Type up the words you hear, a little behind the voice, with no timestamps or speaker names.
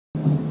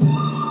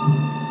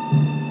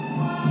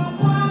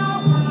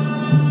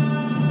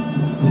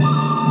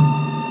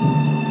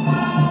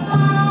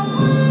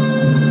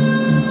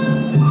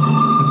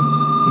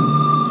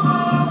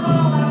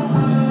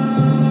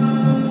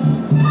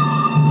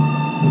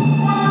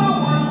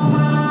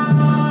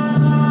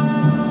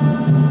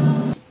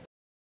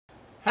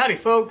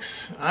Howdy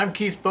folks, I'm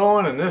Keith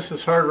Bowen and this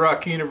is Hard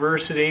Rock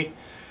University.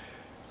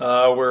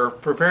 We're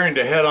preparing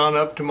to head on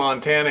up to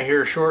Montana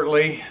here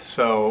shortly,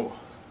 so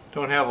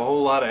don't have a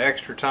whole lot of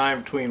extra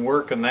time between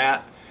work and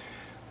that.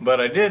 But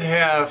I did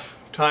have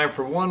time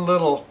for one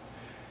little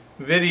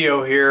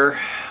video here.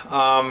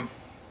 Well,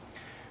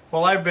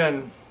 I've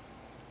been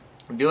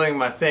doing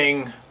my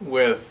thing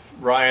with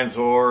Ryan's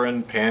ore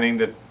and panning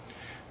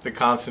the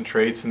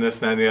concentrates and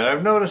this and that and the other.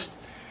 I've noticed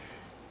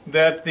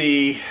that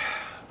the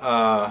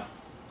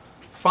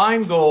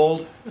fine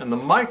gold and the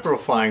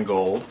microfine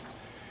gold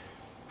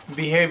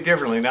behave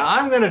differently. Now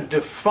I'm going to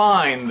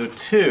define the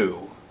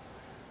two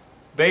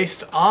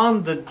based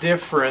on the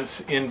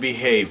difference in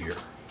behavior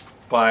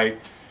by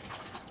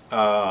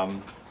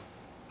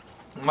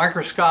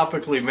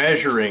microscopically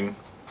measuring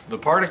the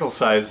particle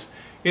size.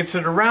 It's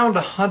at around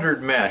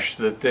 100 mesh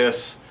that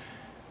this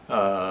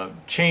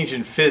change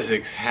in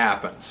physics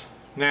happens.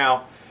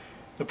 Now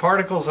the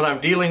particles that I'm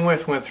dealing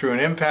with went through an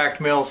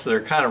impact mill, so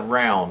they're kind of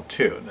round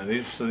too. Now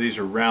these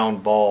are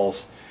round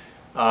balls,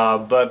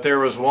 but there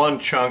was one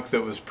chunk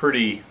that was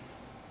pretty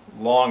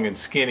long and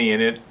skinny,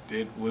 and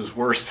it was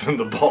worse than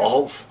the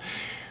balls.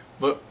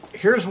 But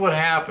here's what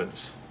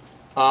happens.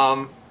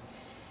 The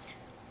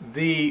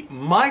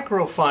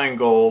microfine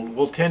gold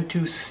will tend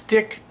to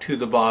stick to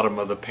the bottom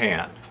of the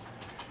pan,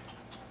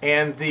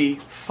 and the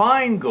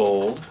fine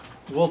gold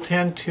will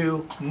tend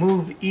to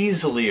move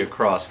easily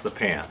across the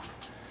pan.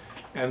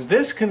 And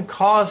this can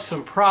cause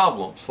some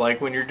problems,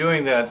 like when you're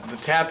doing the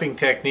tapping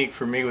technique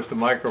for me with the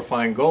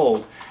microfine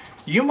gold,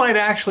 you might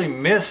actually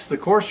miss the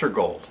coarser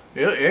gold.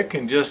 It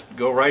can just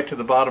go right to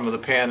the bottom of the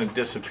pan and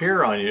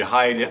disappear on you,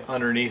 hide it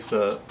underneath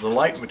the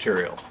light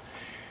material.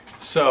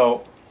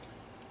 So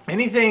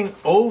anything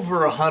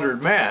over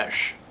 100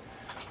 mesh,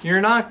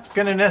 you're not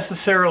going to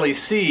necessarily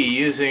see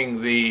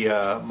using the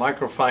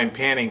microfine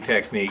panning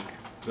technique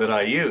that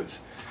I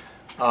use.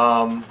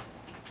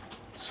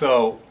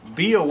 So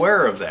be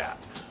aware of that.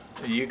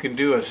 You can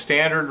do a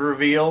standard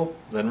reveal,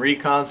 then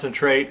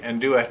reconcentrate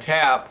and do a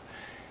tap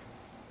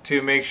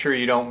to make sure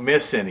you don't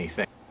miss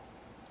anything.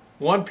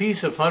 One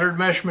piece of 100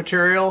 mesh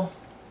material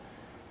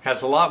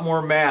has a lot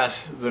more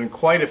mass than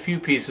quite a few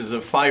pieces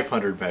of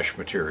 500 mesh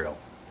material.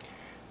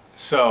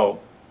 So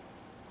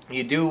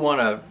you do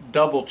want to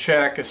double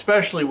check,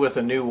 especially with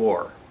a new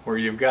ore where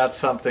you've got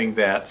something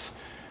that's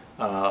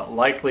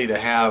likely to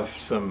have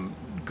some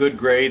good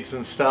grades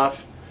and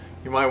stuff.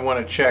 You might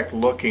want to check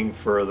looking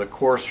for the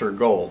coarser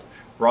gold.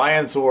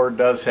 Ryan's ore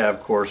does have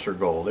coarser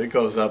gold. It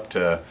goes up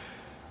to,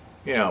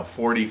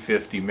 40,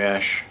 50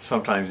 mesh,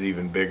 sometimes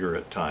even bigger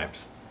at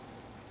times.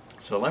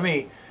 So let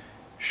me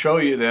show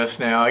you this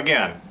now.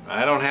 Again,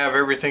 I don't have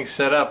everything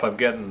set up. I'm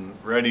getting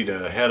ready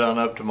to head on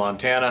up to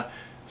Montana.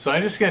 So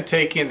I'm just going to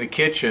take you in the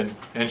kitchen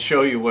and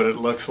show you what it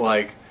looks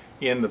like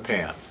in the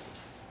pan.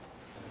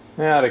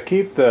 Now, to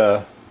keep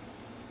the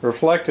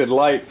reflected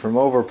light from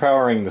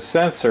overpowering the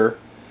sensor,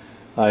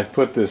 I've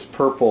put this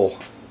purple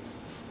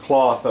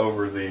cloth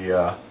over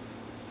the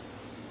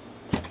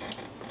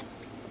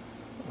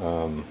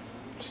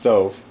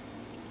stove.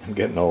 I'm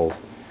getting old.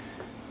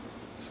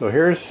 So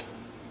here's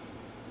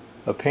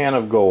a pan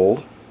of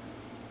gold.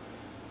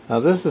 Now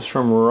this is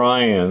from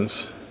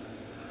Ryan's,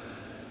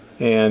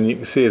 and you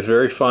can see it's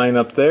very fine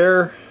up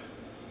there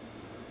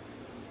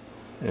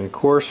and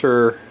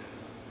coarser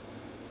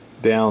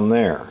down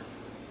there.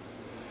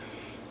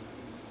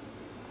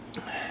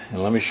 And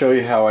let me show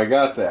you how I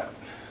got that.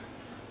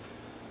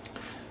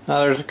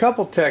 Now there's a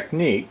couple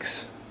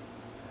techniques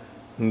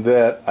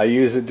that I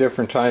use at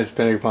different times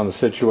depending upon the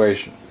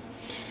situation.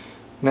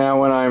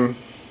 Now when I'm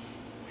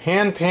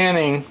hand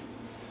panning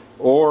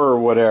ore or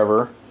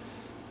whatever,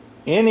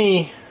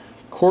 any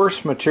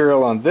coarse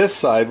material on this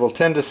side will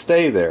tend to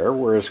stay there,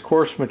 whereas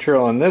coarse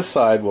material on this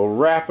side will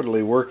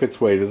rapidly work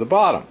its way to the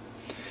bottom.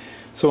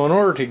 So in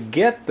order to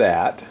get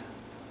that,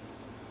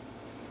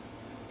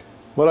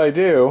 what I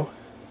do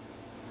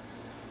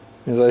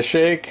is I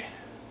shake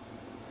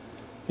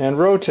and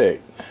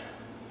rotate.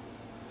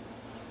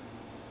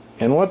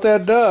 And what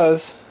that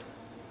does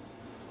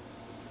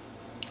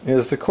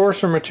is the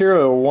coarser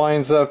material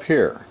winds up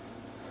here.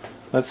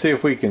 Let's see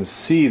if we can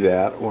see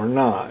that or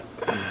not.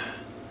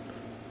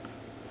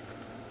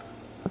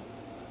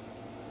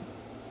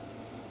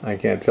 I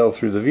can't tell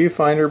through the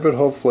viewfinder, but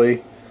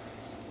hopefully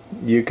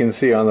you can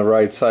see on the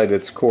right side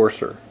it's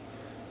coarser.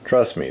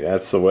 Trust me,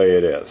 that's the way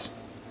it is.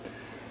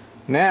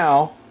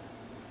 Now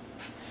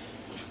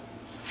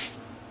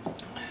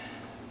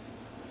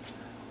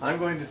I'm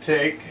going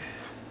to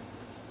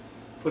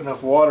put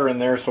enough water in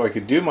there so I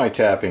could do my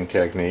tapping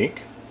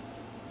technique.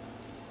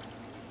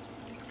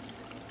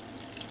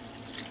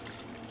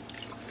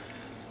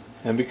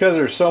 And because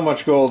there's so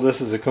much gold, this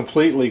is a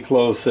completely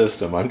closed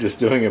system. I'm just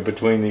doing it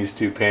between these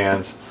two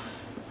pans.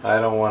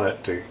 I don't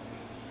want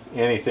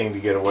anything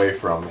to get away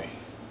from me.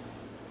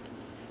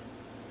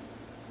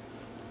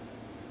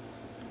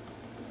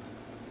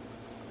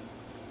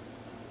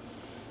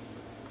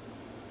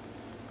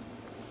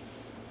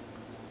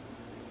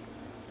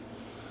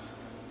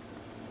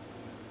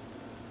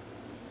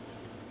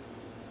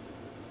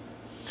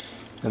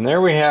 And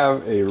there we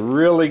have a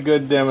really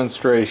good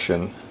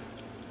demonstration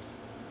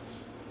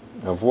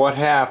of what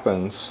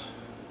happens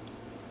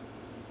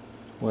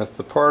with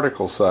the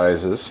particle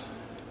sizes.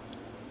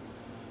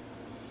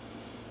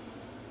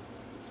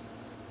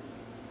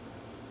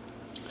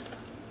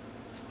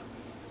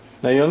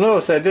 Now you'll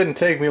notice that didn't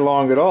take me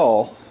long at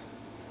all,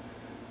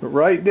 but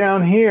right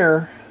down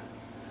here,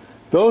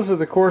 those are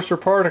the coarser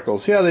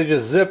particles. See how they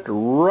just zipped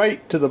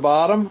right to the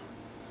bottom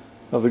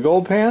of the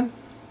gold pan?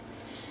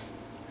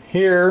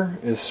 Here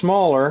is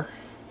smaller,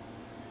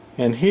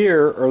 and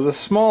here are the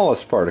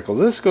smallest particles.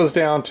 This goes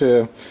down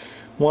to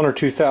 1 or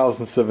 2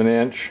 thousandths of an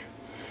inch,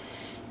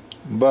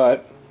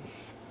 but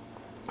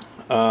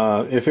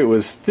if it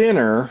was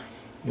thinner,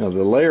 the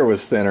layer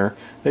was thinner,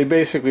 they'd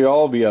basically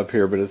all be up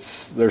here, but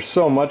there's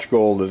so much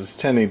gold that it's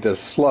tending to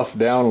slough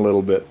down a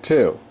little bit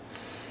too.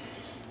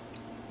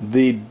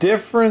 The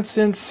difference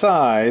in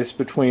size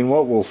between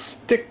what will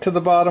stick to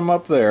the bottom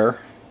up there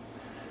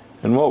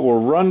and what will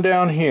run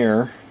down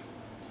here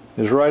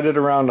is right at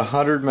around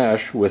 100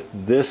 mesh with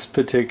this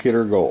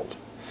particular gold.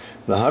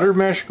 The 100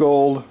 mesh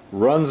gold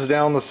runs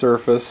down the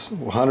surface,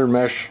 100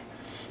 mesh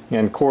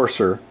and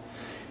coarser,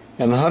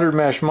 and the 100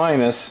 mesh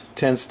minus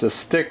tends to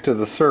stick to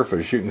the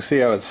surface. You can see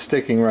how it's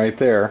sticking right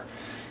there.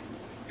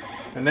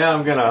 And now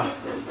I'm gonna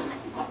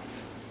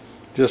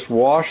just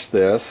wash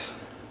this.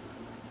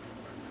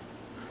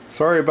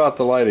 Sorry about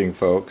the lighting,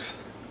 folks.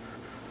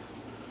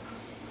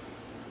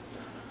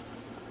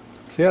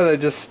 See how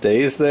that just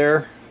stays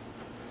there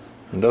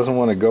and doesn't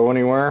want to go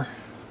anywhere?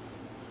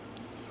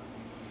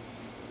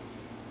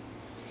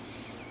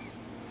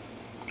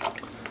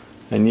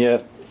 And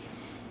yet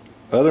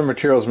other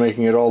materials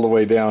making it all the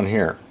way down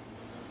here.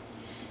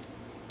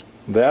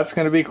 That's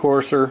going to be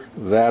coarser,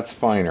 that's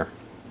finer.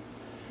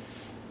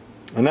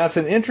 And that's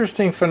an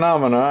interesting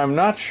phenomenon. I'm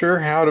not sure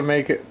how to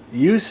make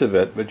use of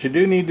it, but you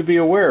do need to be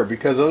aware,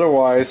 because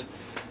otherwise,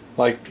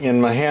 like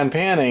in my hand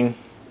panning,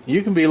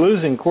 you can be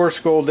losing coarse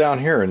gold down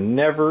here and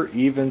never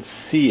even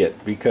see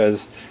it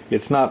because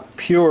it's not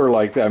pure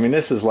like that. I mean,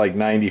 this is like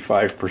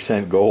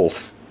 95%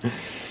 gold.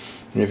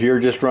 If you're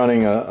just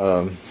running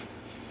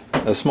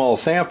a small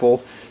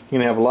sample, you're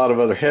going to have a lot of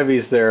other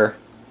heavies there.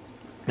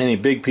 Any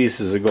big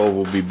pieces of gold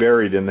will be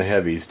buried in the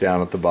heavies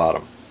down at the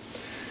bottom.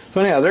 So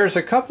anyhow, there's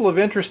a couple of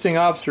interesting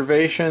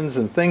observations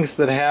and things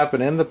that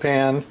happen in the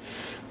pan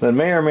that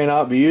may or may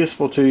not be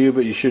useful to you,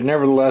 but you should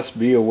nevertheless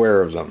be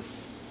aware of them.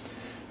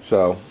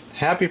 So,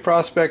 happy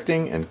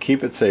prospecting and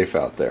keep it safe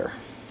out there.